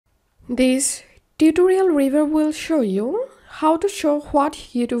This tutorial review will show you how to show what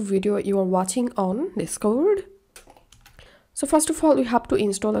YouTube video you are watching on Discord. So first of all, we have to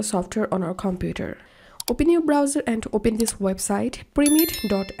install a software on our computer. Open your browser and open this website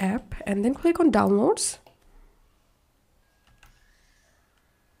premit.app and then click on downloads.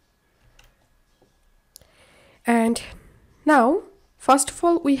 And now, first of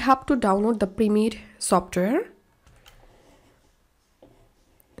all, we have to download the Premit software.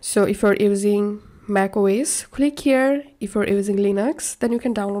 So if you're using Mac OS, click here. If you're using Linux, then you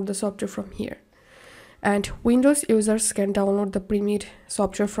can download the software from here. And Windows users can download the Premit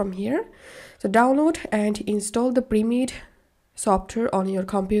software from here. So download and install the Premit software on your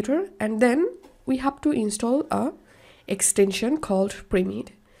computer, and then we have to install a extension called Premit.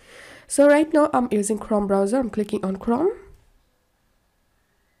 So right now I'm using Chrome browser. I'm clicking on Chrome,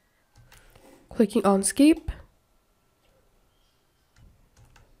 clicking on skip,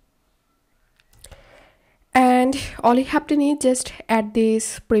 and all you have to need, just add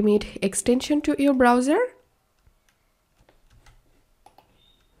this Premit extension to your browser.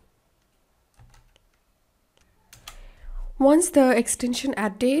 Once the extension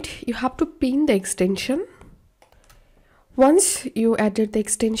added, you have to pin the extension. Once you added the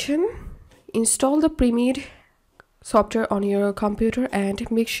extension, install the Premit software on your computer and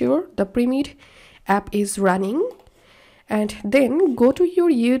make sure the Premit app is running. And then go to your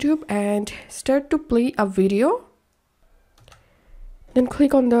YouTube and start to play a video. Then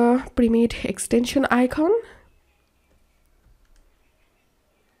click on the Premit extension icon.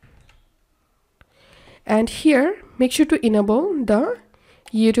 And here, make sure to enable the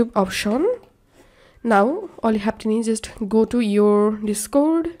YouTube option. Now, all you have to need is just go to your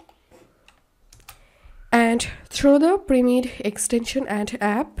Discord and throw the Premit extension and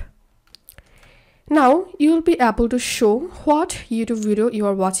app. Now, you will be able to show what YouTube video you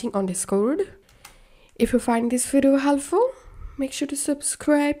are watching on Discord. If you find this video helpful, make sure to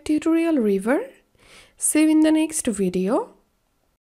subscribe Tutorial River. See you in the next video.